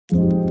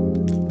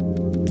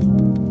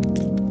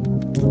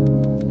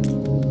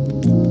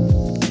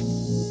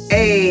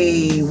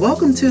Hey,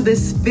 welcome to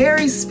this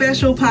very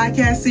special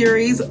podcast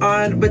series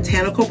on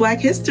Botanical Black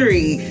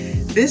History.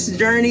 This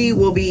journey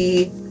will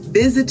be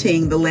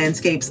visiting the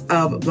landscapes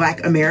of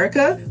Black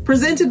America,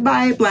 presented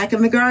by Black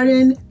in the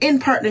Garden in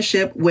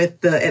partnership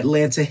with the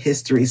Atlanta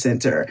History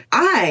Center.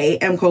 I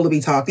am Cola B.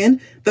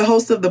 Talkin, the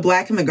host of the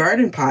Black in the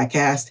Garden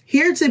podcast,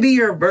 here to be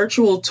your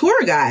virtual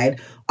tour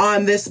guide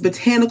on this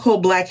Botanical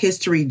Black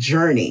History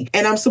journey.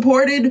 And I'm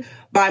supported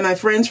by my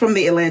friends from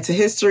the Atlanta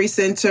History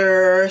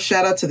Center.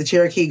 Shout out to the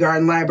Cherokee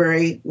Garden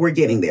Library. We're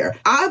getting there.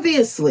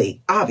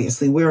 Obviously,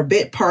 we're a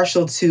bit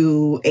partial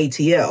to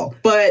ATL,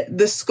 but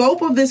the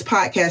scope of this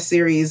podcast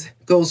series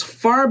goes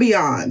far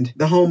beyond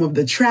the home of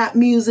the trap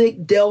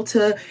music,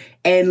 Delta,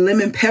 and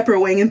lemon pepper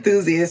wing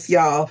enthusiasts,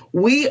 y'all.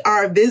 We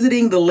are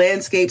visiting the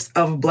landscapes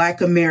of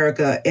Black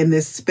America in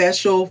this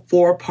special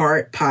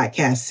 4-part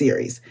podcast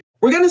series.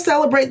 We're going to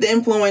celebrate the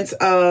influence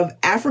of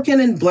African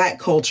and Black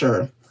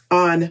culture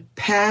on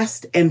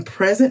past and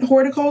present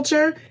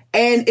horticulture.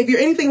 And if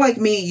you're anything like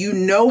me, you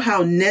know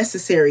how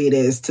necessary it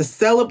is to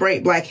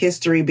celebrate Black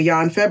history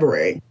beyond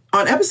February.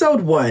 On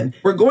episode 1,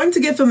 we're going to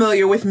get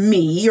familiar with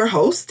me, your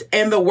host,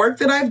 and the work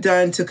that I've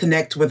done to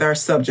connect with our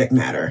subject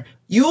matter.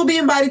 You will be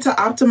invited to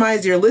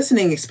optimize your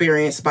listening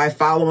experience by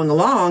following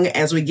along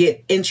as we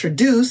get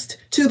introduced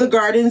to the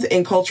gardens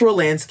and cultural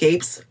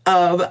landscapes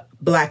of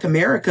Black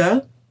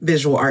America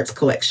Visual Arts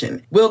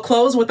Collection. We'll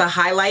close with a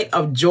highlight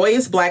of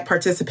joyous Black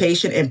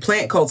participation in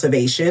plant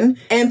cultivation.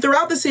 And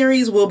throughout the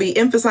series, we'll be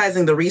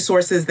emphasizing the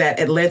resources that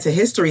Atlanta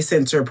History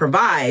Center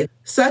provides,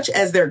 such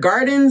as their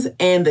gardens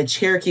and the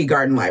Cherokee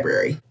Garden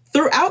Library.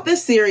 Throughout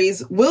this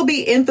series, we'll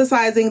be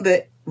emphasizing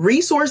the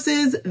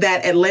resources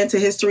that Atlanta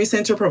History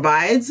Center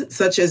provides,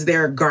 such as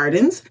their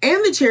gardens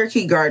and the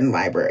Cherokee Garden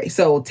Library.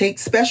 So take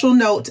special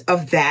note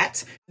of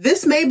that.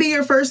 This may be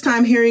your first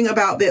time hearing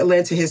about the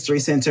Atlanta History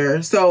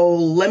Center, so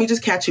let me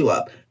just catch you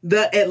up.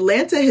 The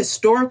Atlanta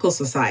Historical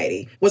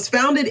Society was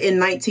founded in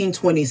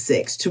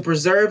 1926 to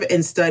preserve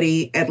and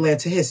study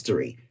Atlanta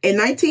history. In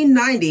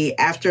 1990,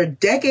 after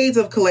decades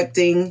of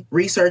collecting,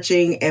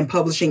 researching, and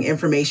publishing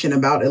information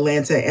about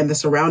Atlanta and the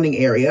surrounding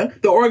area,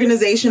 the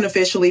organization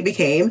officially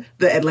became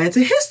the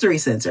Atlanta History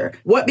Center.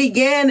 What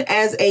began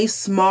as a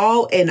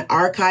small and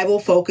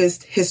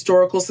archival-focused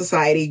historical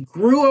society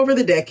grew over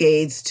the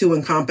decades to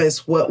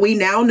encompass what we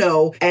now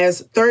know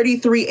as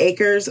 33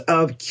 acres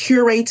of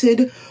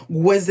curated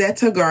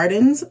Wayzata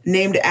gardens,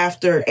 named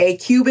after a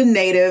Cuban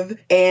native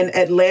and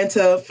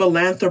Atlanta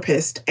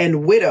philanthropist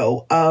and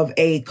widow of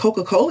a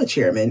Coca-Cola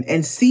chairman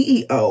and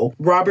CEO,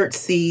 Robert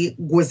C.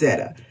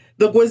 Wayzata.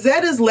 The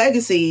Wayzata's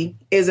legacy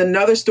is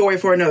another story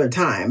for another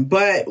time,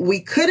 but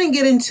we couldn't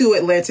get into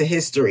Atlanta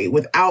history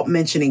without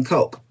mentioning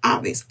Coke.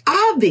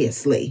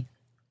 Obviously.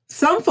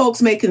 Some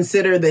folks may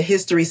consider the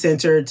History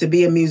Center to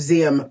be a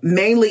museum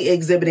mainly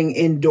exhibiting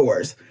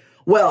indoors.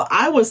 Well,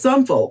 I was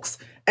some folks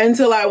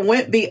until I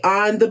went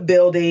beyond the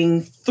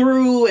building,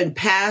 through and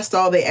past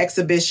all the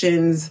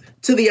exhibitions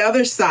to the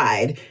other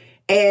side.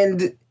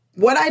 And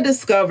what I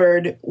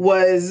discovered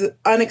was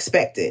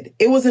unexpected.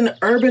 It was an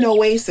urban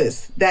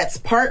oasis that's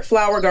part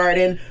flower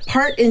garden,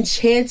 part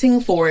enchanting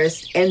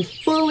forest, and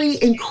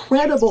fully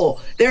incredible.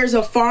 There's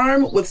a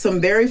farm with some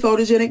very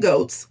photogenic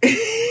goats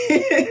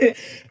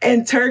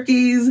and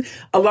turkeys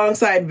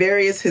alongside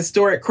various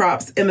historic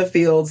crops in the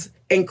fields,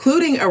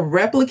 including a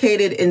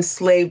replicated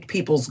enslaved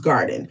people's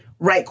garden.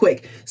 Right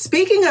quick.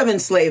 Speaking of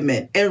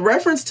enslavement, in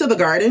reference to the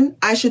garden,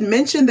 I should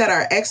mention that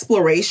our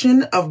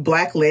exploration of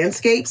Black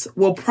landscapes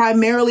will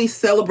primarily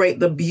celebrate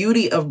the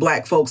beauty of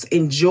Black folks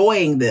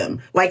enjoying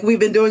them, like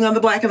we've been doing on the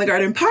Black in the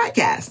Garden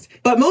podcast.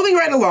 But moving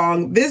right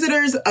along,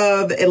 visitors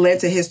of the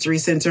Atlanta History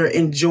Center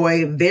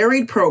enjoy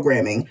varied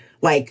programming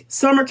like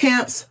summer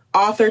camps,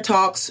 author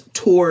talks,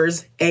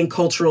 tours, and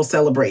cultural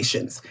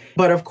celebrations.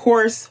 But of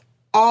course,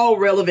 all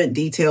relevant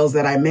details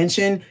that I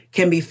mentioned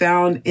can be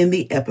found in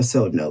the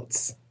episode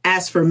notes.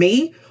 As for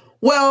me,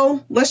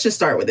 well, let's just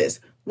start with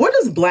this. What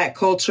does Black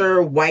culture,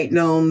 white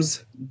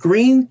gnomes,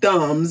 green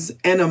thumbs,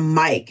 and a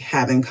mic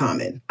have in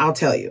common? I'll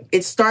tell you.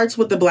 It starts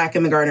with the Black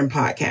in the Garden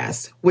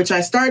podcast, which I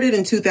started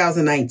in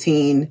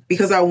 2019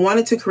 because I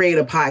wanted to create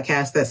a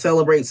podcast that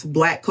celebrates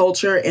Black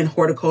culture and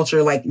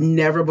horticulture like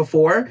never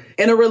before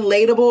in a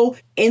relatable,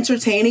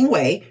 entertaining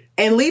way.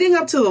 And leading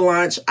up to the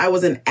launch, I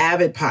was an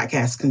avid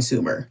podcast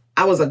consumer.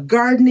 I was a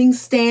gardening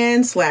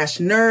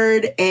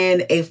stan/nerd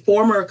and a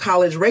former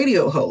college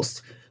radio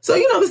host. So,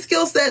 the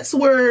skill sets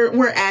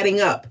were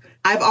adding up.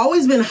 I've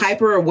always been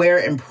hyper aware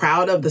and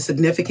proud of the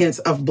significance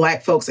of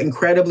Black folks'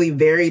 incredibly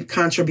varied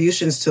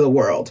contributions to the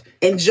world,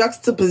 in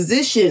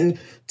juxtaposition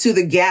to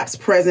the gaps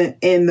present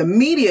in the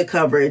media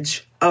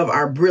coverage of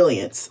our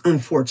brilliance,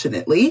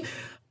 unfortunately.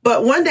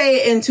 But one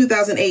day in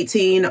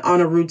 2018, on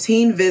a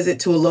routine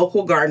visit to a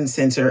local garden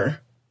center,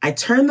 I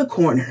turned the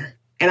corner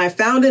and I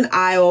found an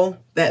aisle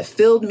that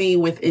filled me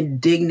with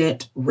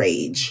indignant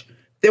rage.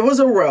 There was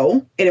a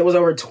row, and it was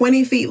over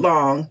 20 feet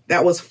long,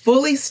 that was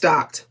fully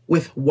stocked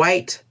with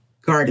white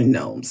garden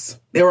gnomes.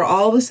 They were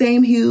all the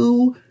same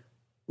hue,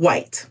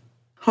 white,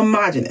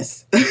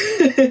 homogenous.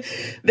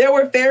 There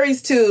were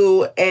fairies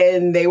too,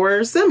 and they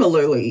were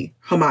similarly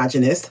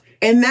homogenous.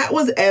 And that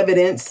was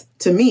evidence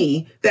to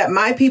me that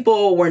my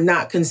people were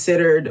not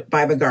considered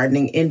by the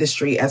gardening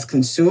industry as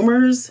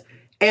consumers.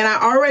 And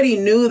I already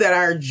knew that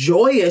our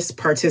joyous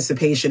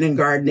participation in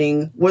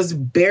gardening was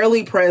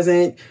barely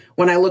present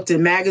when I looked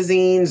at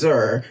magazines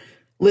or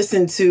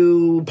listened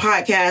to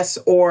podcasts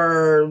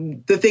or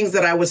the things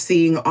that I was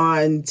seeing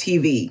on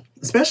TV,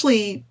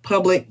 especially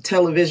public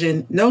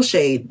television. No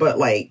shade, but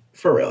like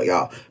for real,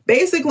 y'all.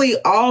 Basically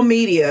all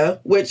media,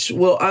 which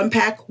we'll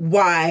unpack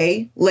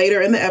why later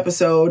in the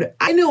episode.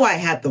 I knew I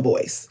had the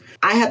voice.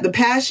 I had the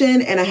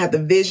passion and I had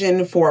the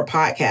vision for a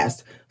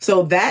podcast.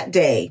 So that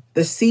day,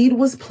 the seed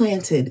was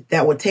planted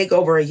that would take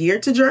over a year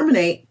to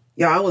germinate.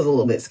 Yeah, I was a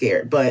little bit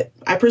scared, but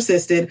I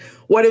persisted.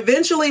 What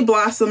eventually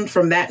blossomed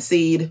from that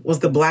seed was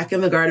the Black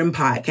in the Garden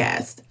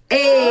podcast.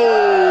 Hey,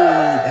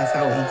 that's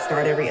how we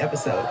start every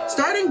episode.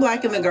 Starting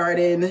Black in the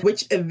Garden,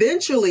 which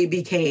eventually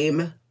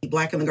became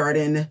Black in the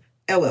Garden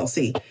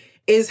LLC,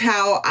 is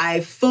how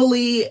I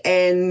fully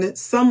and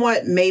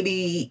somewhat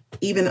maybe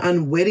even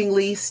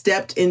unwittingly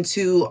stepped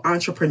into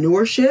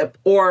entrepreneurship,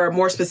 or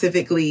more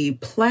specifically,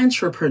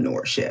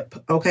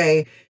 plantrepreneurship,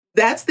 okay?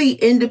 That's the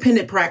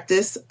independent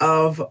practice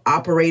of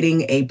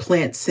operating a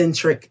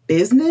plant-centric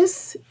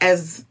business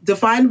as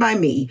defined by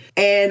me.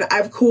 And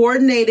I've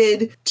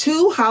coordinated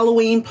 2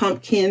 Halloween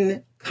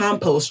pumpkin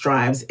compost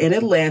drives in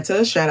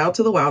Atlanta. Shout out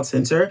to the Wild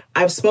Center.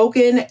 I've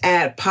spoken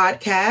at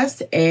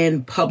podcast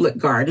and public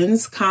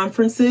gardens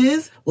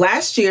conferences.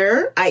 Last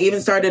year, I even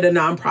started a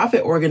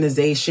nonprofit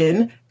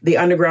organization, the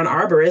Underground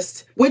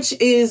Arborist, which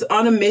is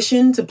on a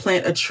mission to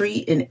plant a tree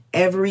in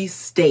every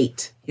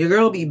state. Your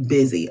girl be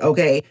busy,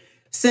 okay?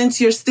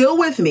 Since you're still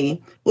with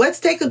me,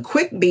 let's take a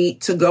quick beat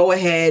to go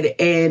ahead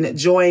and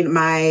join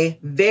my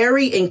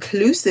very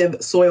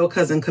inclusive Soil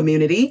Cousin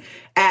community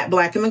at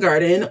Black in the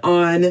Garden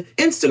on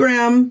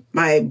Instagram,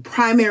 my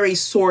primary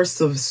source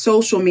of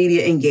social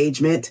media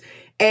engagement.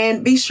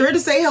 And be sure to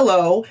say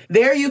hello.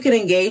 There you can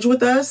engage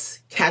with us,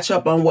 catch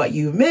up on what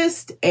you've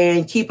missed,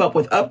 and keep up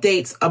with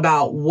updates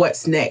about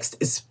what's next,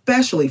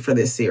 especially for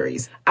this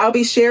series. I'll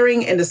be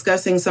sharing and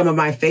discussing some of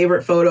my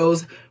favorite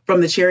photos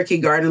from the Cherokee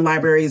Garden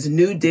Library's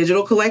new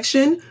digital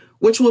collection,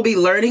 which we'll be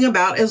learning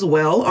about as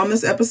well on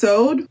this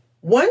episode.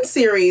 One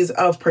series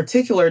of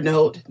particular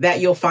note that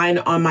you'll find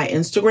on my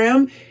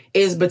Instagram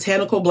is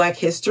Botanical Black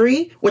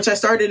History, which I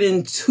started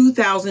in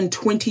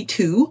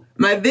 2022.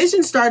 My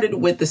vision started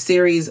with the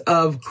series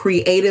of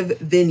creative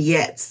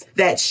vignettes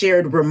that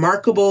shared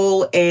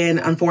remarkable and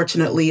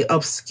unfortunately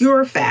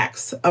obscure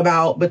facts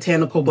about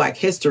botanical Black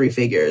history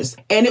figures.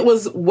 And it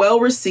was well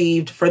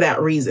received for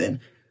that reason.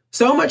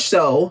 So much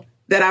so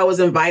that I was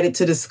invited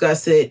to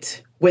discuss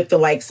it with the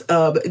likes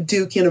of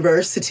Duke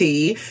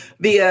University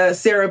via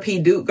Sarah P.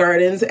 Duke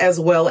Gardens, as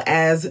well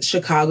as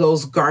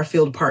Chicago's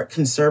Garfield Park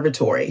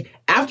Conservatory.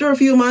 After a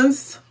few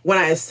months, when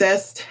I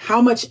assessed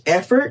how much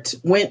effort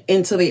went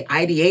into the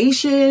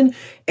ideation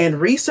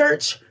and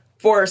research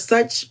for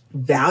such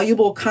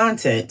valuable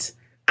content,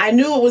 I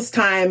knew it was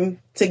time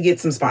to get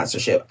some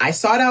sponsorship. I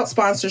sought out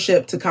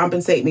sponsorship to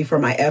compensate me for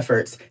my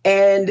efforts.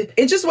 And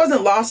it just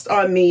wasn't lost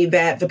on me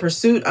that the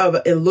pursuit of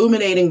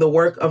illuminating the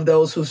work of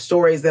those whose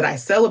stories that I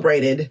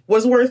celebrated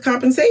was worth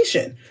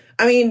compensation.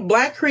 I mean,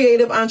 Black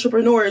creative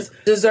entrepreneurs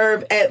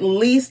deserve at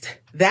least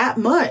that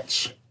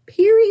much,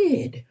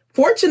 period.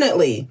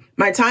 Fortunately,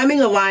 my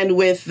timing aligned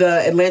with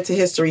the Atlanta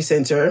History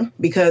Center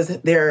because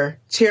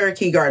their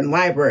Cherokee Garden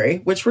Library,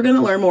 which we're going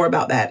to learn more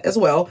about that as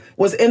well,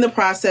 was in the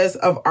process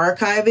of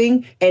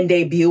archiving and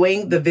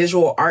debuting the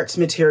visual arts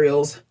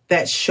materials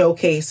that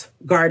showcase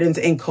gardens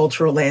and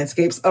cultural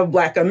landscapes of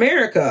Black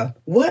America.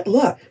 What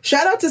luck.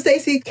 Shout out to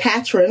Stacey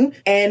Catron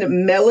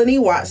and Melanie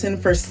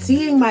Watson for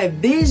seeing my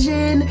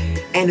vision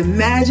and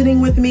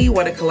imagining with me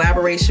what a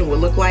collaboration would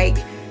look like,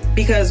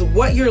 because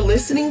what you're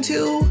listening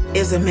to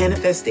is a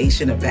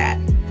manifestation of that.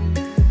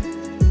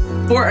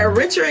 For a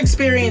richer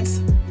experience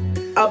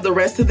of the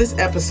rest of this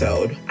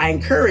episode, I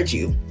encourage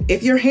you,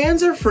 if your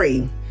hands are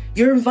free,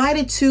 you're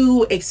invited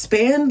to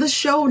expand the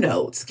show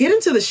notes. Get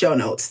into the show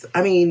notes.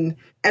 I mean,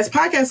 as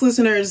podcast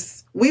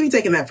listeners, we be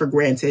taking that for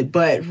granted,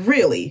 but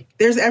really,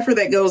 there's effort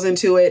that goes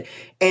into it,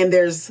 and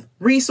there's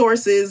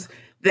resources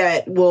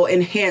that will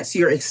enhance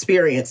your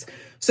experience.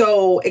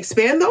 So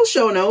expand those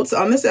show notes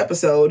on this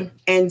episode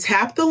and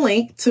tap the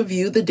link to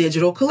view the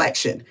digital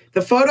collection.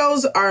 The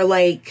photos are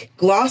like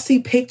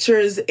glossy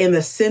pictures in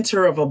the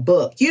center of a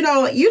book. You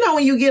know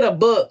when you get a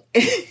book,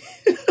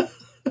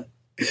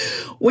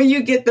 when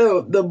you get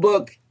the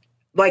book,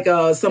 like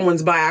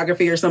someone's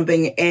biography or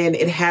something, and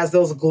it has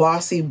those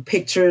glossy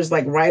pictures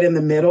like right in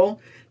the middle.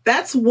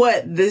 That's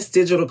what this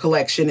digital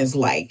collection is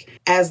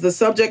like. As the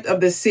subject of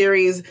this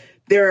series,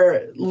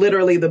 they're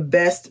literally the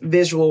best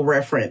visual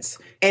reference.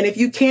 And if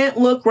you can't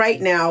look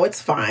right now, it's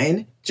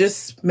fine.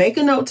 Just make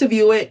a note to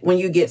view it when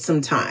you get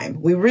some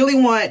time. We really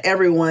want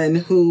everyone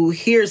who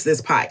hears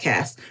this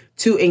podcast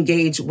to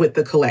engage with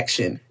the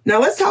collection. Now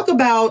let's talk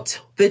about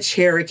the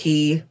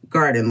Cherokee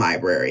Garden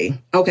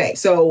Library. Okay,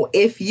 so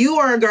if you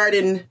are a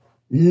garden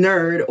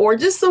nerd or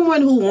just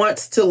someone who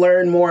wants to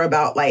learn more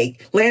about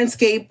like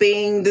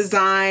landscaping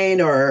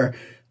design or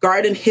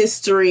garden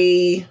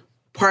history,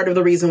 part of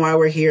the reason why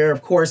we're here,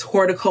 of course,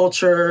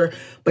 horticulture,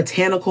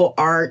 botanical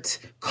art,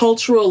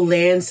 cultural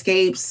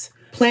landscapes,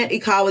 plant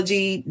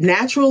ecology,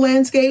 natural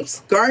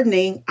landscapes,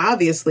 gardening,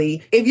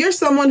 obviously. If you're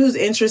someone who's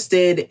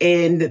interested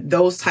in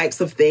those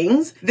types of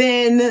things,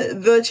 then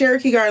the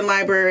Cherokee Garden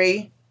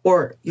Library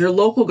or your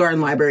local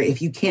garden library,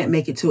 if you can't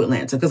make it to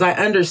Atlanta, because I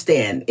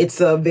understand it's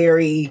a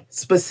very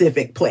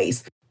specific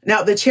place.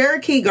 Now, the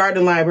Cherokee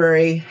Garden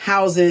Library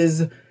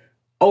houses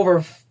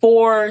over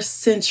 4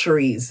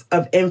 centuries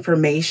of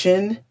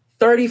information,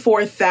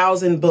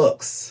 34,000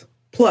 books,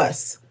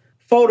 plus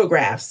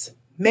photographs,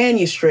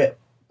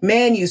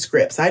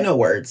 manuscripts, I know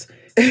words,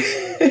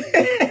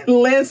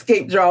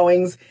 landscape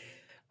drawings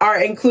are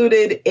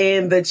included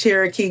in the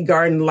Cherokee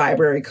Garden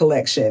Library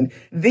collection.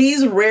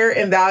 These rare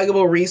and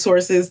valuable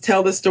resources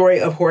tell the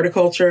story of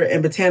horticulture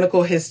and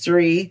botanical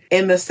history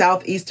in the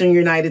southeastern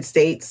United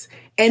States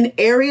and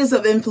areas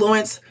of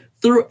influence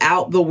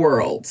throughout the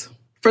world.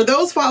 For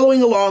those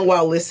following along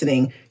while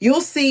listening,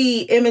 you'll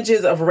see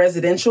images of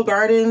residential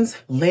gardens,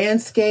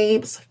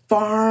 landscapes,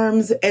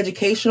 farms,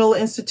 educational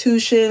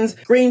institutions,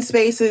 green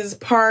spaces,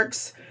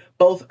 parks,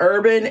 both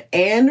urban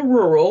and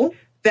rural,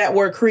 that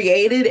were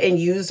created and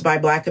used by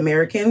Black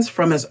Americans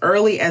from as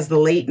early as the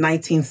late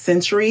 19th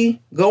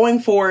century, going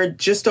forward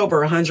just over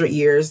 100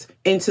 years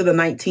into the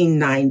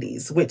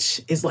 1990s, which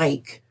is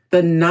like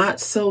the not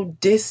so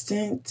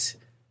distant,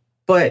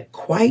 but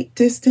quite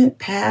distant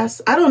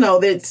past. I don't know,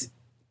 that's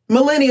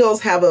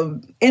millennials have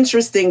an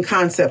interesting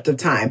concept of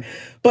time,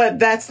 but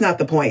that's not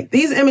the point.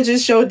 These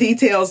images show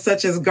details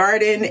such as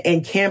garden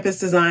and campus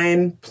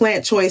design,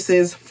 plant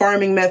choices,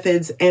 farming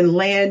methods, and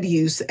land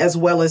use, as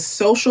well as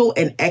social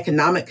and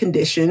economic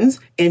conditions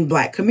in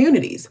Black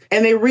communities.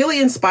 And they really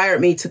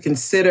inspired me to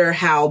consider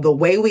how the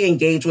way we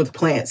engage with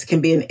plants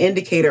can be an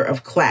indicator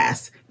of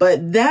class.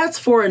 But that's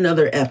for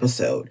another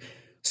episode.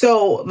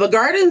 So the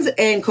Gardens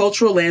and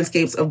Cultural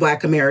Landscapes of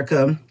Black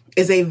America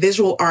is a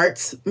visual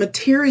arts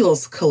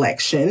materials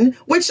collection,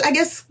 which I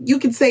guess you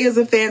could say is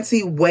a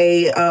fancy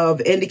way of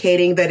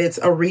indicating that it's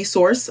a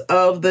resource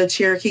of the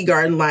Cherokee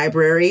Garden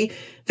Library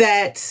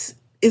that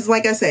is,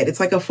 like I said, it's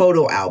like a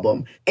photo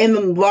album.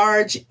 In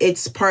large,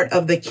 it's part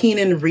of the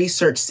Keenan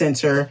Research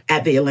Center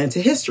at the Atlanta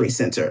History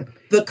Center.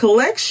 The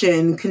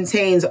collection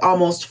contains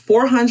almost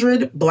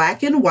 400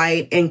 black and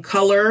white and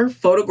color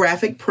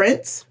photographic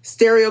prints,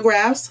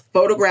 stereographs,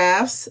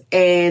 photographs,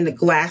 and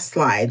glass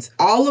slides,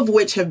 all of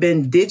which have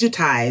been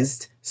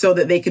digitized so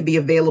that they could be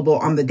available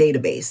on the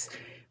database.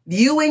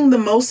 Viewing the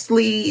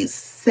mostly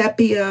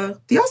sepia,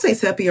 do y'all say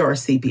sepia or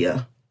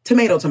sepia?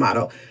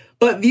 Tomato.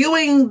 But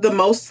viewing the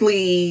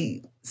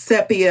mostly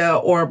sepia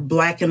or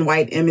black and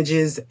white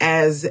images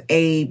as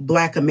a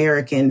Black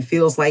American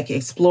feels like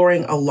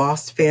exploring a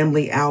lost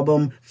family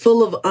album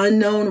full of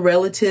unknown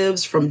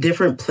relatives from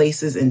different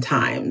places and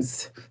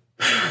times.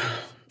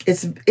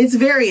 It's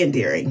very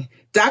endearing.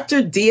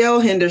 Dr. D.L.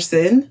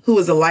 Henderson, who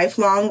is a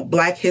lifelong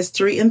Black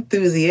history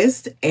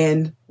enthusiast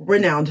and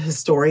renowned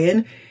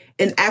historian,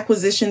 an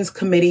acquisitions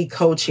committee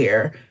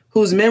co-chair,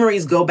 whose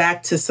memories go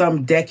back to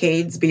some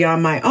decades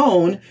beyond my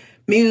own,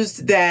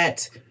 mused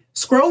that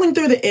scrolling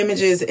through the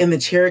images in the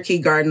Cherokee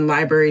Garden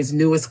Library's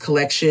newest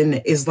collection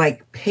is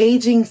like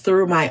paging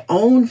through my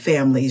own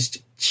family's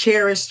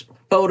cherished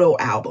photo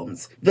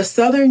albums. The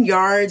southern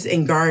yards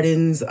and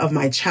gardens of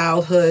my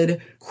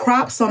childhood,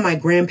 crops on my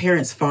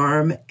grandparents'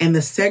 farm, and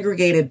the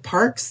segregated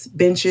parks,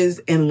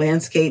 benches, and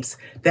landscapes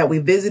that we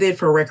visited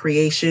for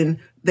recreation,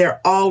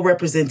 they're all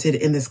represented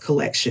in this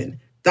collection.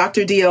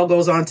 Dr. DL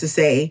goes on to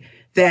say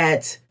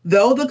that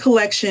though the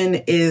collection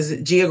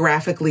is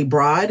geographically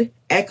broad,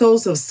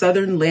 echoes of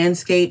Southern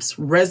landscapes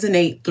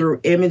resonate through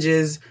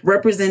images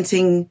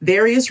representing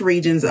various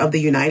regions of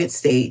the United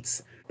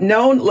States.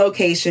 Known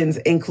locations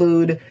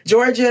include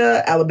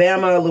Georgia,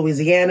 Alabama,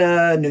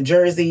 Louisiana, New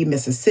Jersey,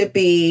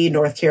 Mississippi,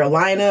 North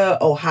Carolina,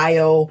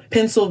 Ohio,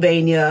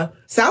 Pennsylvania,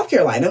 South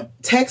Carolina,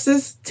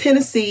 Texas,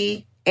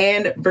 Tennessee,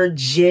 and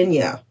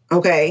Virginia.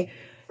 Okay.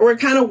 We're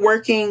kind of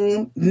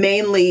working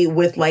mainly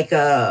with like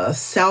a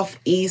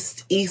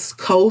Southeast, East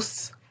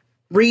Coast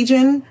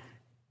region,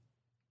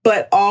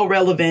 but all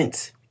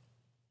relevant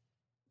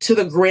to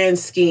the grand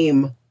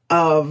scheme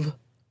of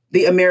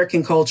the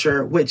American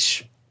culture,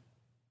 which,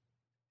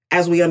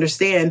 as we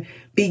understand,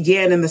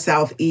 began in the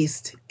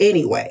Southeast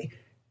anyway.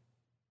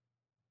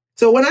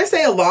 So when I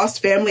say a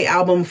lost family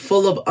album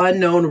full of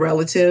unknown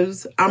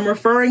relatives, I'm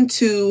referring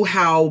to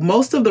how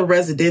most of the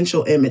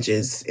residential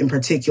images in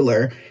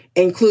particular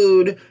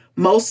include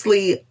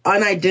mostly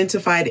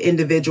unidentified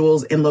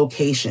individuals and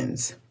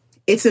locations.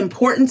 It's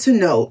important to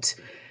note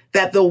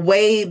that the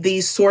way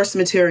these source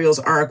materials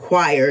are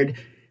acquired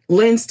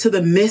lends to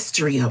the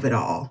mystery of it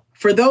all.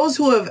 For those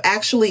who have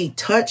actually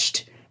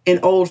touched an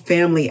old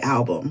family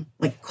album,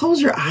 like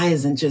close your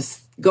eyes and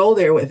just go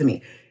there with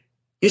me.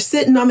 you're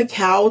sitting on the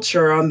couch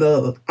or on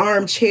the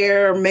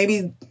armchair,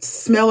 maybe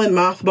smelling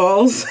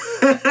mothballs.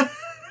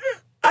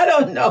 I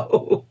don't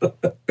know.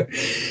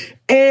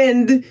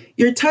 And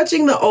you're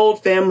touching the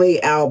old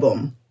family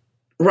album,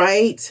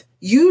 right?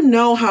 You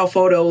know how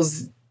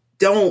photos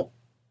don't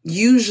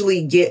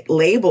usually get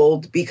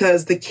labeled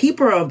because the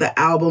keeper of the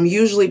album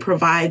usually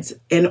provides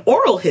an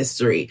oral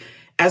history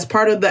as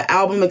part of the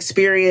album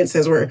experience.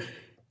 As we're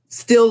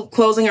still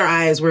closing our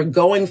eyes, we're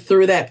going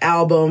through that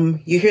album.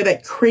 You hear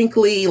that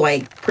crinkly,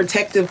 like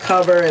protective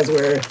cover as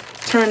we're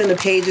turning the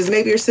pages.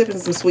 Maybe you're sipping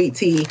some sweet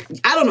tea.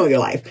 I don't know your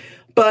life.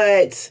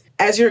 But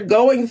as you're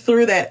going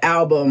through that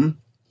album,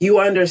 you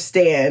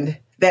understand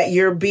that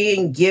you're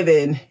being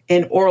given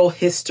an oral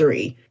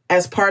history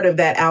as part of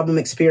that album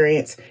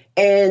experience.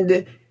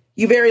 And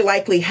you very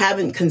likely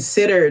haven't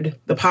considered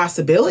the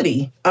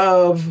possibility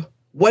of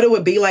what it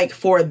would be like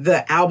for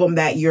the album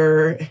that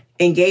you're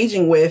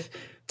engaging with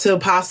to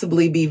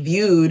possibly be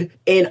viewed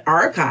in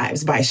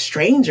archives by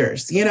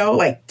strangers,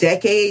 like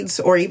decades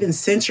or even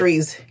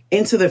centuries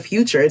into the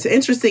future. It's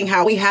interesting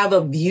how we have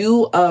a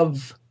view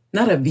of,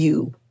 not a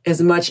view,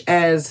 as much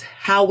as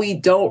how we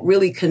don't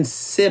really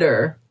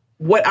consider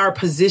what our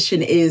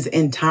position is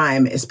in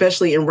time,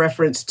 especially in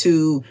reference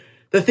to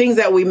the things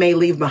that we may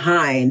leave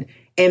behind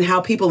and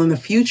how people in the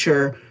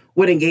future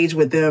would engage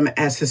with them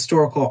as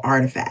historical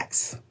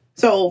artifacts.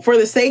 So for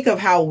the sake of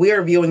how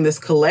we're viewing this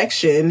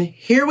collection,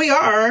 here we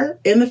are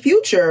in the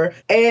future.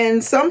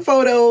 And some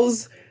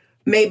photos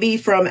may be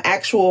from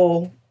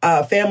actual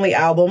family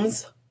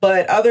albums,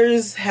 but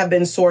others have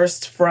been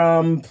sourced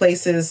from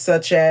places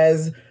such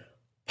as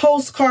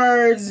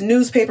postcards,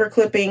 newspaper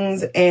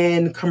clippings,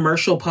 and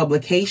commercial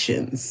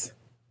publications.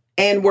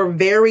 And were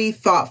very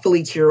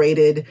thoughtfully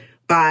curated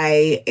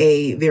by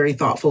a very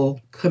thoughtful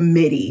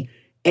committee.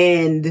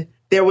 And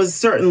there was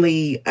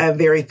certainly a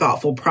very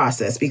thoughtful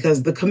process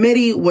because the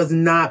committee was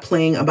not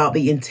playing about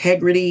the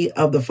integrity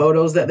of the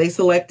photos that they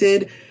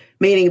selected,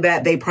 meaning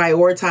that they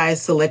prioritized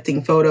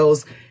selecting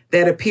photos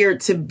that appeared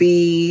to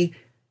be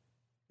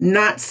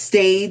not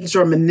staged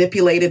or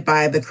manipulated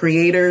by the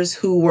creators,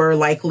 who were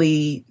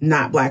likely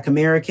not Black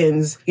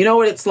Americans. You know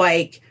what it's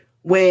like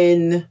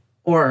when,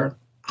 or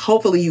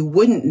hopefully you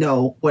wouldn't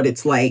know what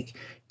it's like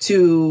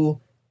to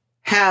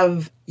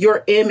have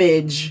your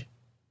image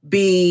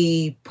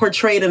be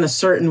portrayed in a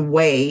certain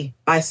way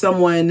by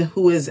someone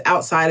who is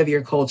outside of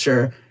your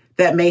culture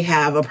that may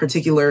have a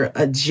particular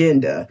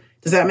agenda.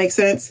 Does that make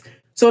sense?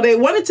 So they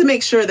wanted to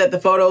make sure that the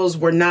photos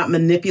were not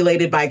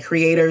manipulated by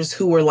creators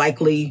who were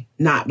likely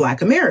not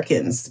Black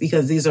Americans,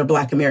 because these are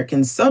Black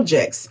American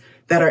subjects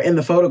that are in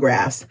the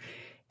photographs.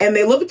 And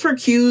they looked for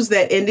cues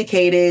that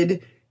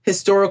indicated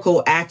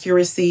historical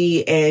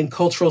accuracy and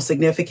cultural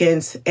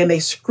significance, and they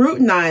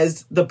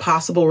scrutinized the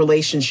possible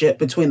relationship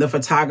between the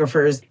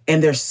photographers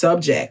and their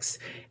subjects.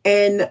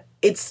 And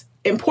it's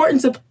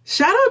important to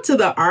shout out to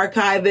the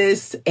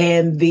archivists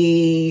and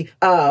the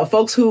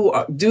folks who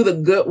do the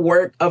good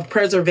work of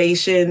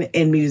preservation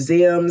in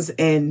museums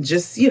and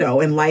just,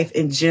 in life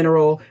in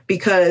general,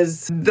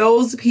 because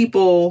those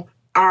people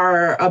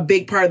are a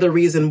big part of the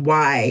reason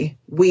why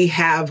we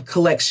have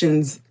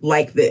collections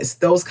like this,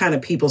 those kind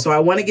of people. So I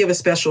want to give a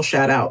special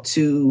shout out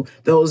to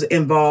those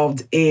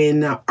involved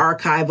in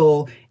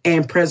archival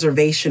and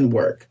preservation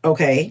work.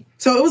 Okay.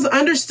 So it was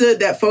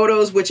understood that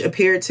photos which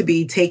appeared to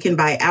be taken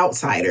by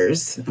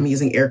outsiders, I'm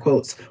using air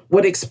quotes,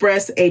 would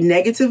express a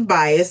negative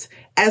bias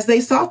as they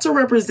sought to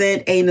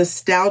represent a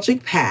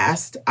nostalgic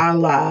past, a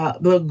la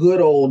the good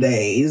old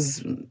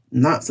days.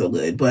 Not so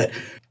good, but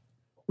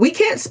we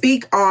can't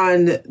speak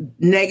on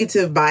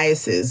negative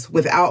biases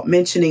without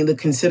mentioning the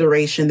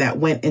consideration that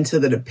went into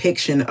the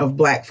depiction of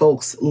Black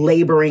folks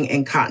laboring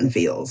in cotton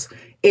fields.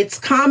 It's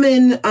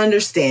common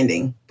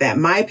understanding that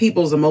my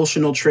people's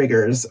emotional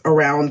triggers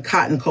around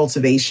cotton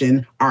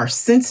cultivation are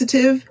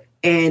sensitive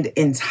and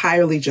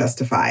entirely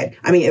justified.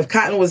 I mean, if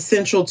cotton was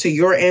central to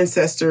your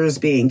ancestors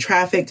being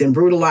trafficked and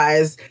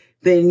brutalized,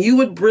 then you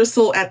would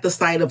bristle at the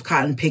sight of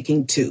cotton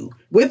picking too.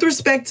 With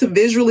respect to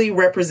visually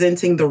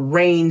representing the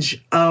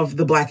range of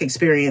the Black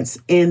experience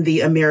in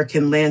the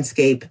American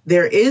landscape,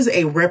 there is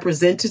a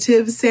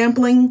representative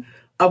sampling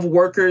of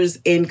workers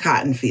in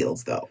cotton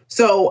fields, though.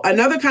 So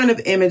another kind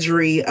of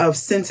imagery of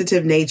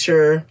sensitive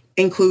nature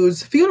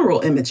includes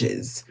funeral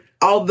images.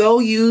 Although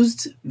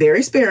used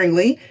very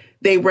sparingly,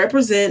 they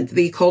represent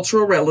the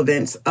cultural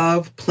relevance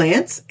of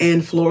plants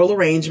and floral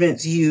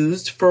arrangements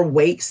used for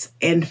wakes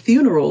and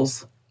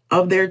funerals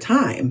of their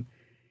time.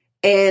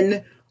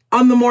 And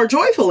on the more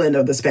joyful end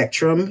of the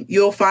spectrum,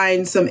 you'll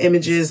find some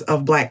images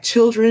of Black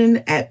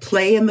children at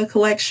play in the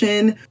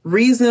collection,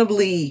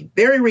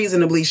 very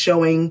reasonably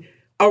showing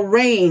a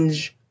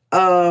range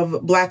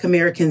of Black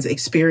Americans'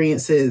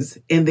 experiences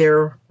in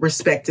their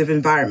respective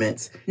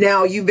environments.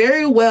 Now, you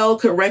very well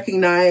could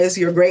recognize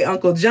your great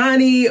Uncle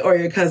Johnny or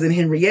your cousin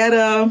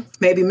Henrietta,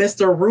 maybe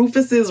Mr.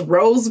 Rufus's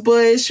rose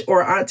bush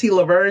or Auntie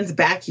Laverne's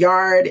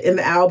backyard in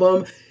the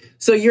album.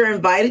 So you're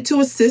invited to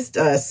assist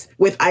us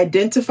with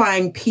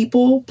identifying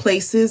people,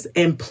 places,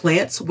 and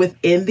plants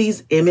within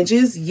these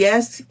images.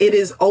 Yes, it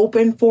is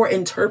open for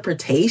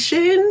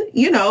interpretation.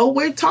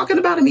 We're talking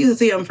about a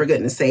museum, for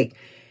goodness sake.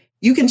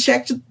 You can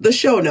check the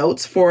show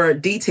notes for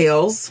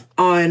details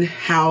on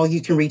how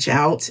you can reach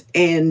out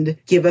and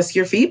give us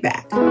your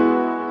feedback.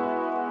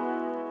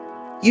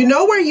 You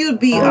know where you'd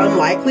be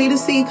unlikely to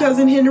see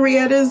Cousin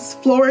Henrietta's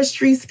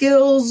floristry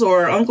skills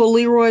or Uncle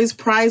Leroy's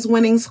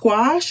prize-winning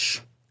squash?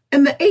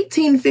 In the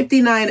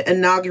 1859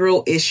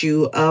 inaugural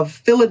issue of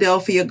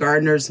Philadelphia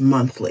Gardener's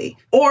Monthly,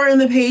 or in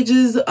the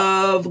pages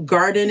of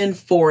Garden and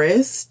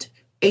Forest,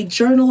 a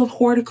journal of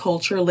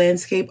horticulture,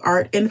 landscape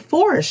art, and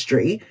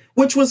forestry,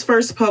 which was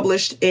first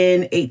published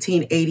in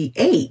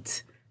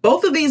 1888.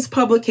 Both of these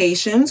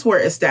publications were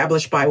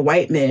established by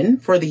white men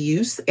for the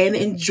use and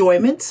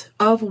enjoyment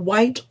of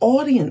white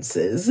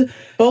audiences,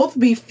 both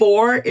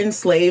before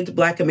enslaved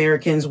Black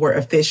Americans were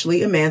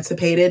officially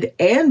emancipated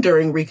and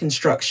during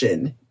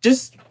Reconstruction,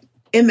 just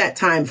in that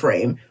time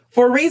frame.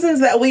 For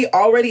reasons that we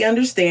already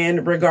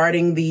understand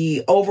regarding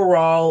the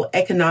overall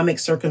economic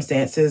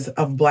circumstances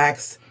of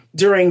Blacks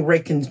during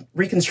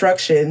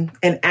Reconstruction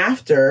and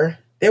after,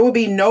 there would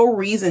be no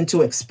reason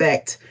to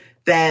expect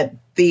that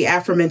the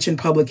aforementioned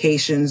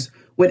publications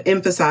would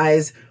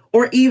emphasize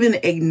or even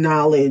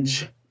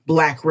acknowledge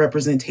Black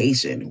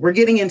representation. We're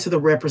getting into the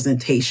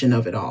representation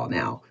of it all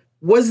now.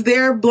 Was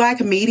there Black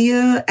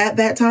media at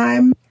that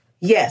time?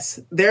 Yes,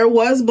 there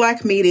was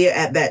Black media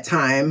at that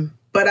time,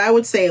 but I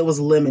would say it was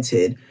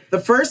limited. The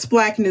first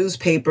Black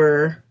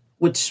newspaper,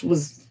 which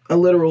was a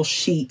literal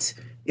sheet,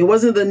 it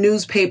wasn't the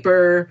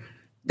newspaper.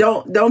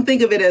 Don't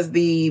think of it as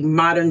the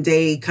modern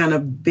day kind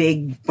of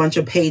big bunch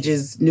of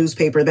pages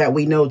newspaper that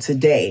we know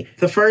today.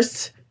 The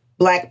first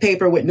Black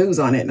paper with news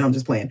on it, no, I'm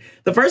just playing.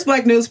 The first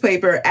Black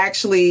newspaper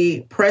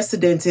actually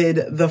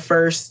precedented the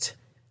first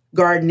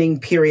gardening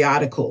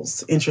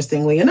periodicals,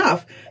 interestingly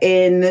enough.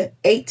 In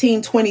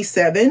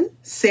 1827,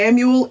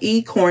 Samuel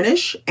E.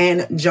 Cornish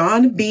and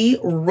John B.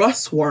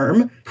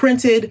 Russwurm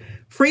printed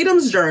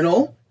Freedom's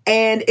Journal,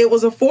 and it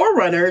was a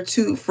forerunner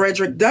to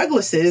Frederick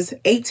Douglass's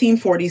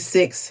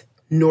 1846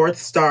 North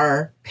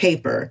Star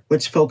paper,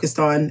 which focused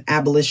on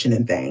abolition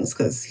and things,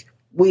 because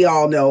we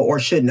all know, or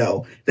should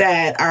know,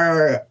 that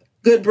our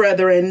good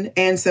brethren,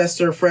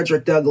 ancestor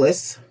Frederick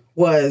Douglass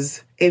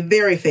was a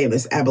very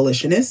famous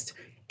abolitionist.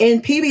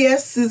 In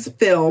PBS's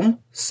film,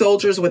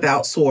 Soldiers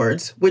Without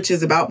Swords, which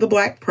is about the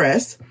Black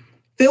press,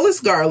 Phyllis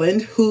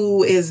Garland,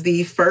 who is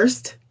the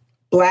first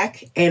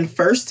Black and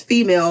first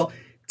female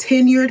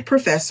tenured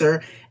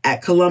professor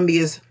at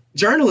Columbia's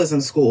journalism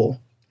school,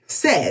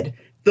 said,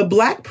 "The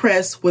Black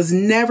press was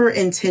never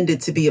intended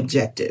to be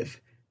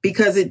objective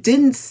because it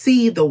didn't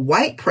see the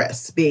white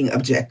press being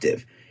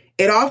objective.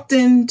 It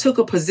often took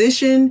a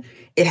position,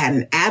 it had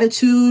an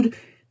attitude.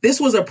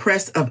 This was a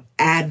press of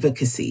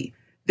advocacy.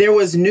 There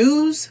was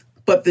news,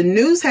 but the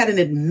news had an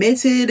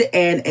admitted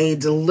and a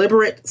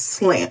deliberate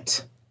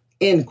slant,"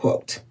 end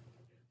quote.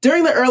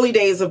 During the early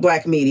days of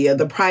Black media,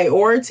 the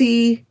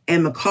priority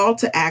and the call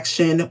to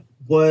action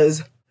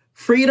was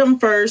freedom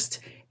first,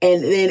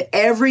 and then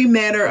every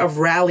manner of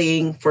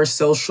rallying for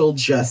social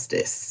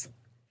justice.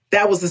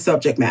 That was the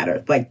subject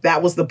matter.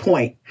 That was the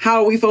point.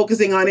 How are we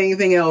focusing on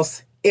anything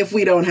else if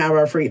we don't have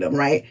our freedom,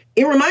 right?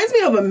 It reminds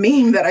me of a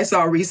meme that I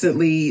saw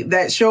recently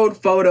that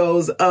showed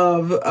photos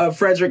of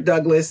Frederick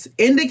Douglass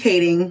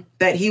indicating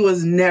that he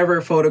was never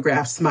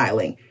photographed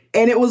smiling.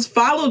 And it was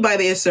followed by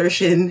the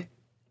assertion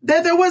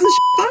that there wasn't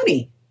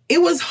funny.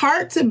 It was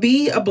hard to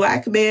be a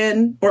Black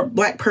man or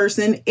Black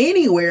person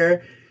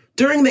anywhere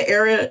during the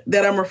era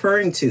that I'm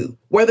referring to,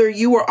 whether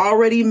you were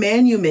already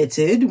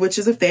manumitted, which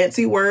is a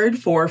fancy word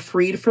for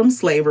freed from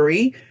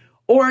slavery,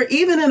 or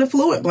even an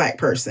affluent Black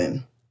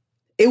person.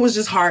 It was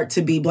just hard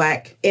to be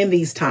Black in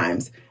these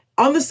times.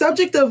 On the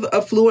subject of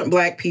affluent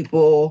Black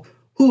people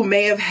who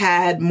may have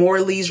had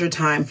more leisure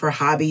time for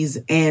hobbies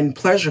and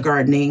pleasure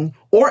gardening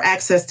or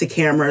access to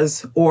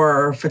cameras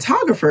or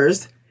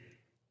photographers,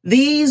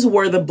 these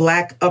were the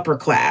Black upper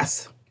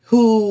class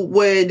who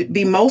would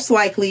be most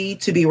likely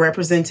to be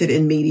represented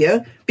in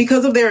media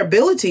because of their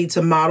ability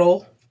to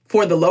model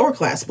for the lower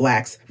class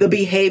Blacks the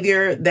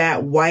behavior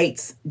that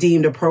whites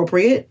deemed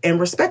appropriate and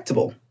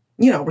respectable.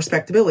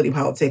 Respectability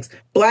politics.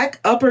 Black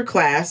upper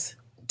class,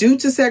 due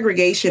to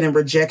segregation and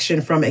rejection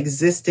from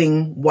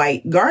existing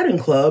white garden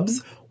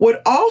clubs, would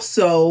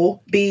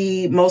also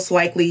be most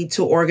likely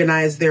to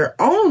organize their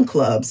own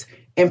clubs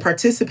and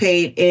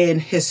participate in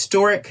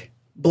historic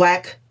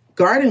Black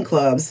garden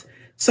clubs,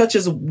 such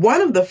as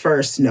one of the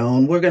first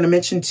known, we're going to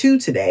mention two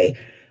today,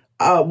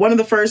 one of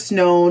the first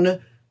known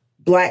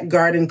Black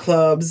garden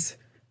clubs.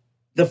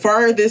 The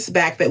farthest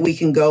back that we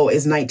can go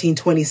is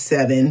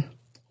 1927,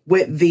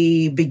 with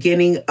the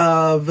beginning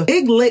of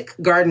Big Lick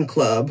Garden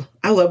Club.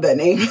 I love that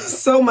name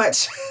so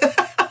much.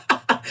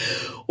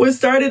 Was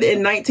started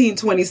in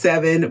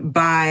 1927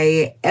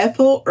 by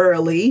Ethel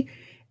Early,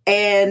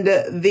 and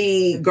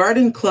the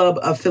Garden Club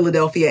of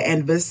Philadelphia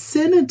and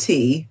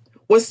vicinity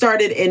was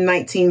started in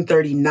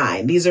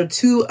 1939. These are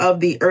two of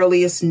the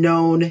earliest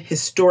known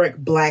historic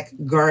Black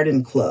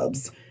garden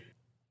clubs.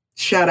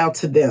 Shout out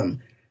to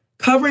them.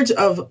 Coverage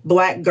of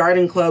Black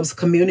garden clubs'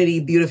 community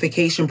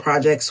beautification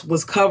projects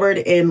was covered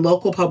in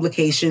local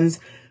publications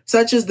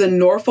such as the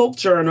Norfolk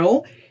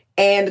Journal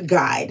and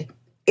Guide.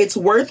 It's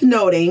worth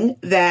noting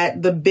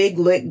that the Big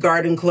Lick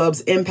Garden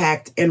Club's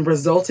impact and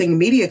resulting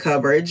media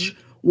coverage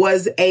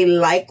was a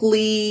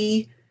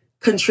likely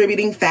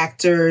contributing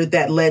factor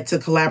that led to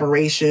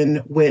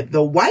collaboration with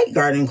the white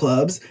garden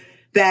clubs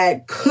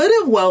that could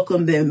have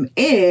welcomed them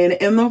in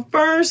the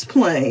first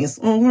place.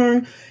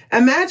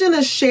 Imagine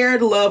a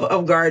shared love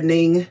of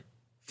gardening,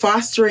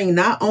 fostering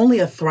not only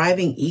a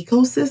thriving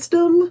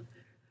ecosystem,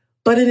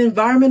 but an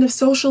environment of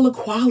social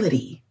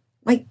equality.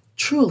 Like,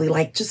 truly,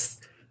 like,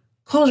 just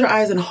close your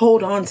eyes and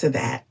hold on to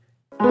that.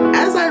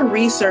 As I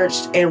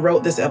researched and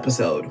wrote this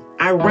episode,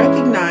 I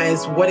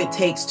recognized what it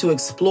takes to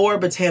explore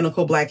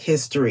botanical Black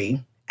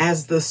history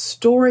as the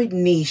storied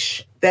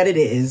niche that it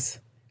is,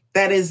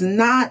 that is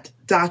not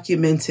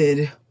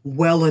documented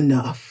well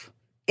enough.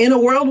 In a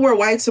world where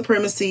white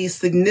supremacy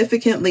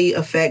significantly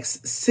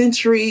affects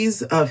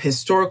centuries of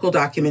historical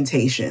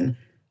documentation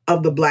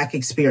of the Black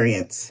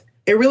experience,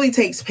 it really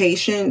takes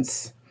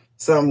patience,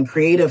 some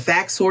creative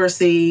fact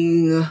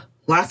sourcing,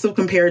 lots of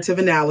comparative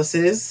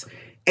analysis,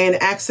 and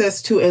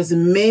access to as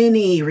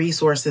many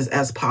resources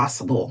as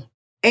possible,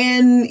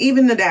 and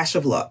even a dash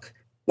of luck.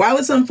 While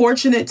it's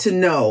unfortunate to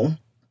know,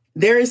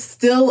 there is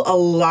still a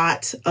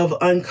lot of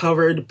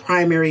uncovered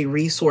primary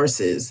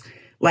resources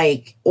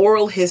like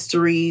oral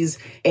histories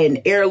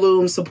and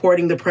heirlooms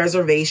supporting the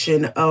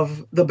preservation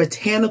of the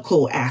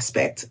botanical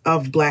aspect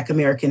of Black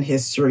American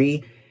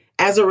history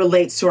as it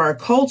relates to our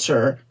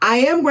culture. I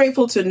am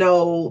grateful to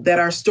know that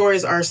our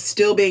stories are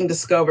still being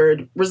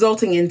discovered,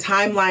 resulting in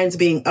timelines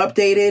being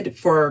updated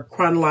for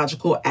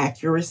chronological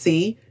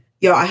accuracy.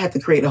 Yo, I had to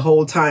create a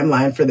whole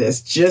timeline for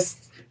this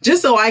just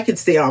so I could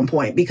stay on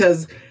point,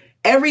 because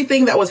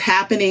everything that was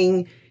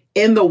happening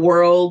in the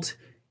world,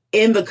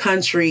 in the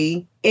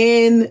country,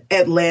 in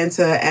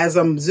Atlanta, as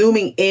I'm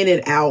zooming in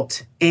and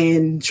out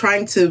and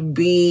trying to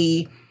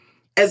be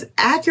as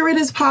accurate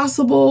as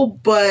possible,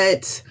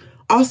 but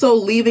also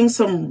leaving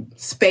some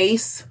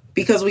space,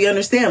 because we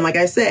understand, like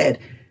I said,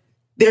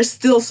 there's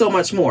still so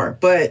much more,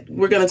 but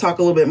we're going to talk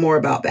a little bit more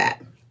about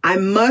that. I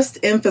must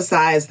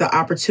emphasize the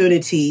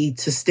opportunity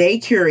to stay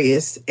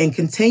curious and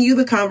continue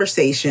the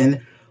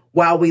conversation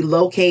while we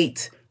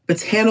locate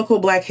botanical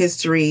Black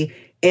history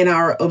in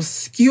our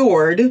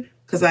obscured,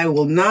 because I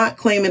will not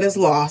claim it as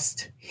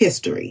lost,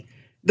 history.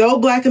 Though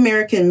Black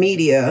American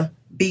media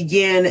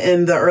began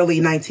in the early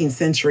 19th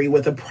century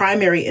with a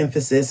primary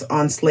emphasis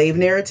on slave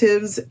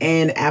narratives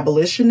and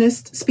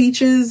abolitionist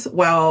speeches,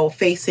 while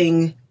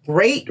facing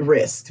great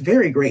risks,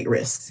 very great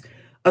risks,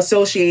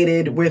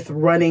 associated with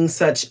running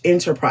such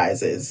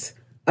enterprises.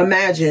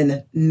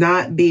 Imagine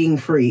not being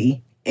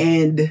free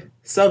and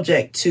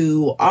subject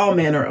to all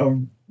manner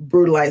of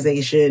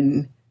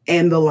brutalization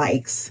and the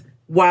likes,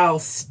 while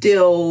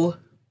still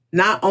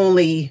not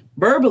only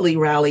verbally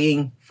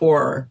rallying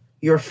for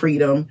your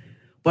freedom,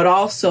 but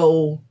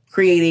also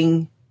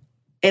creating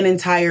an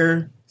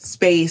entire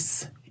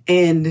space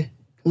and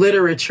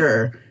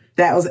literature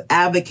that was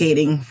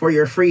advocating for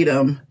your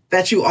freedom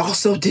that you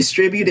also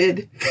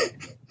distributed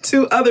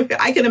to other.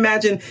 I can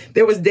imagine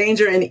there was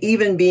danger in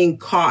even being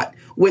caught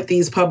with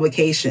these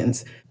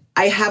publications.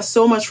 I have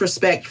so much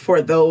respect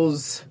for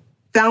those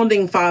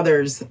founding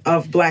fathers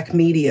of Black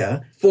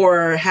media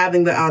for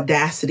having the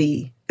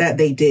audacity that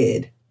they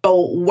did. So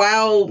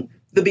while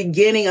the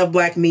beginning of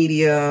Black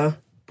media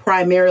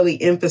primarily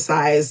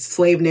emphasized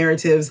slave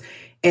narratives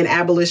and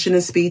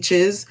abolitionist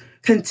speeches,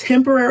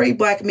 contemporary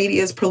Black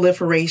media's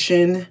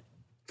proliferation,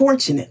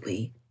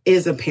 fortunately,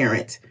 is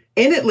apparent.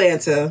 In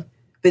Atlanta,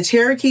 the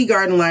Cherokee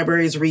Garden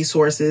Library's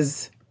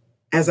resources,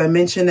 as I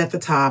mentioned at the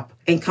top,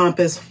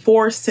 encompass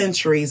 4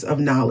 centuries of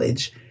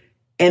knowledge.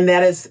 And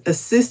that has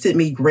assisted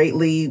me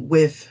greatly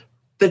with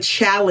the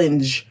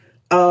challenge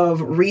of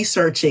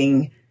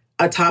researching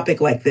a topic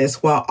like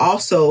this, while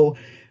also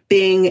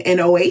being an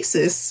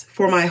oasis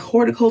for my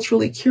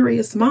horticulturally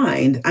curious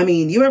mind. I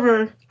mean,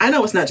 I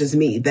know it's not just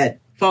me that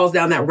falls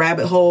down that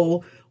rabbit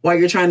hole while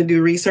you're trying to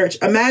do research.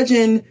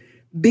 Imagine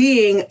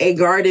being a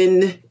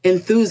garden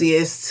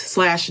enthusiast /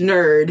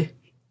 nerd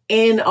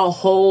in a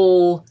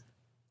whole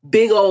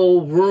big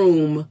old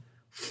room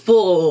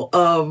full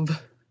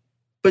of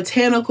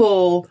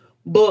botanical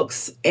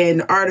books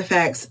and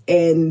artifacts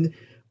and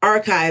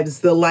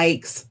archives, the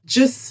likes,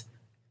 just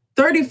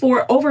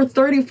over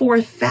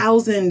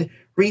 34,000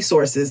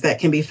 resources that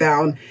can be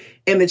found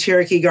in the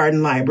Cherokee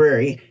Garden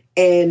Library.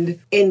 And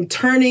in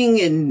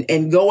turning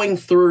and going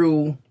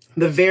through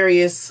the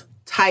various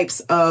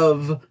types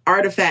of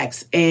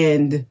artifacts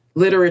and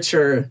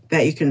literature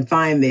that you can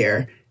find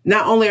there,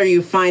 not only are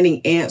you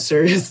finding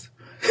answers,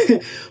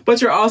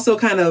 but you're also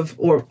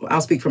or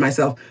I'll speak for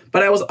myself,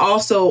 but I was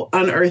also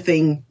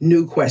unearthing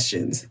new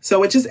questions.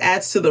 So it just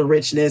adds to the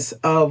richness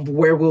of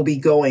where we'll be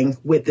going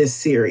with this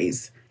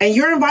series. And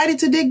you're invited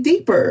to dig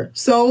deeper.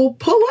 So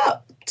pull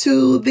up,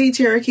 to the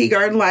Cherokee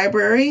Garden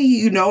Library.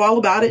 You know all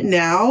about it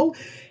now.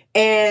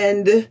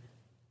 And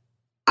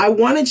I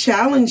want to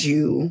challenge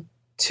you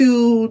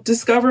to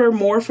discover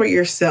more for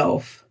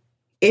yourself.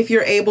 If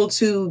you're able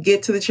to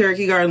get to the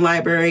Cherokee Garden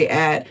Library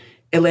at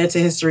Atlanta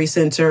History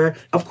Center,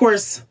 of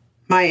course,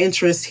 my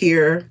interest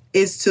here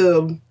is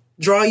to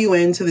draw you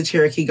into the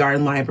Cherokee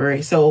Garden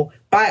Library. So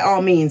by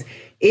all means,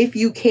 if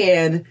you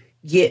can,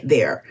 get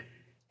there.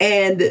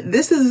 And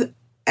this is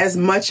as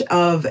much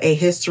of a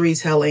history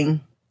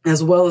telling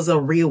as well as a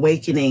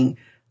reawakening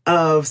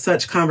of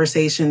such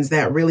conversations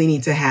that really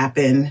need to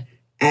happen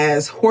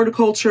as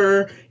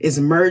horticulture is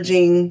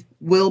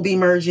will be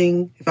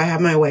merging, if I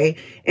have my way,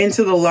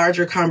 into the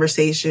larger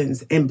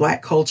conversations in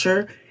Black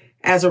culture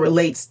as it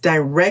relates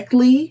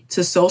directly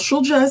to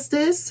social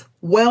justice,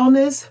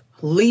 wellness,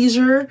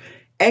 leisure,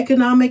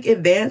 economic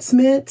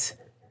advancement,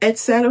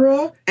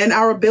 etc., and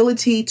our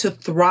ability to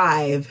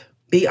thrive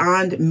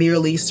beyond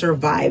merely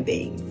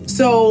surviving.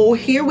 So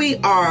here we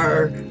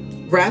are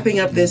wrapping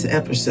up this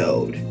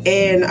episode,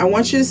 and I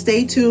want you to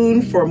stay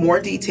tuned for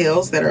more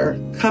details that are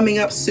coming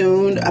up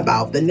soon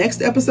about the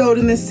next episode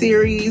in this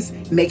series.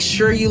 Make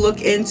sure you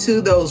look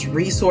into those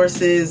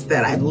resources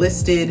that I've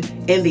listed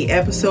in the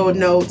episode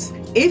notes.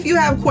 If you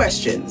have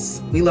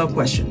questions, we love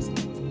questions,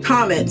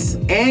 comments,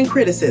 and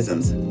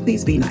criticisms,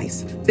 please be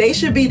nice. They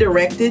should be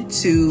directed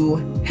to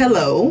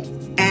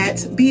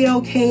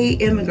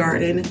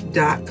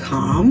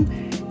hello@blkinthegarden.com.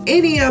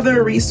 Any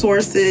other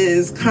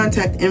resources,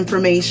 contact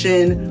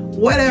information,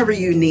 whatever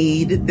you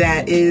need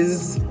that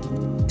is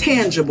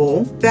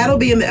tangible, that'll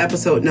be in the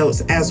episode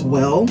notes as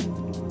well.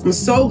 I'm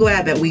so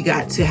glad that we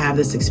got to have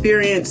this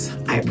experience.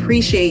 I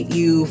appreciate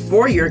you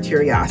for your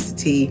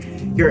curiosity,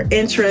 your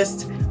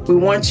interest. We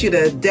want you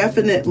to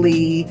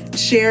definitely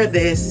share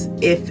this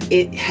if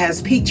it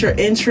has piqued your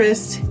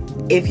interest.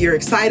 If you're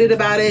excited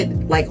about it,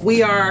 like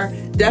we are,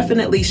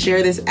 definitely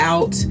share this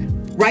out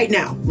right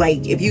now.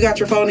 Like if you got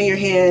your phone in your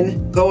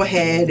hand, go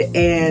ahead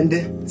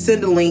and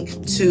send a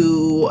link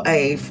to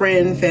a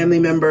friend, family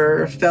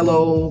member,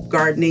 fellow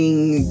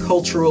gardening,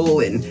 cultural,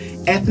 and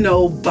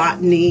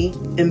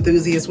ethnobotany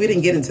enthusiast. We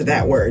didn't get into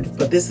that word,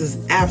 but this is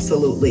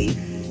absolutely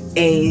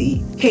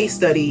a case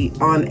study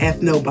on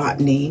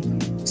ethnobotany.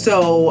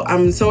 So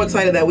I'm so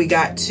excited that we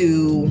got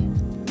to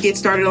get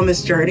started on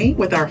this journey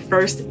with our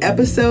first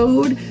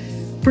episode,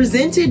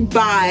 presented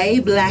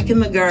by Black in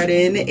the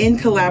Garden in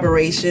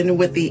collaboration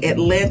with the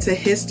Atlanta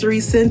History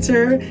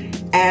Center,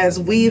 as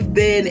we've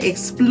been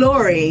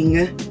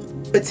exploring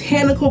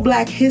botanical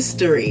Black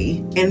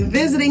history and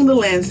visiting the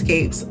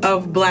landscapes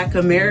of Black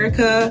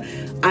America.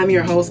 I'm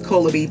your host,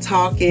 Cola B.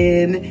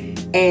 Talkin',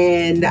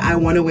 and I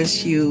want to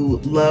wish you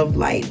love,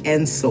 light,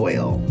 and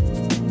soil.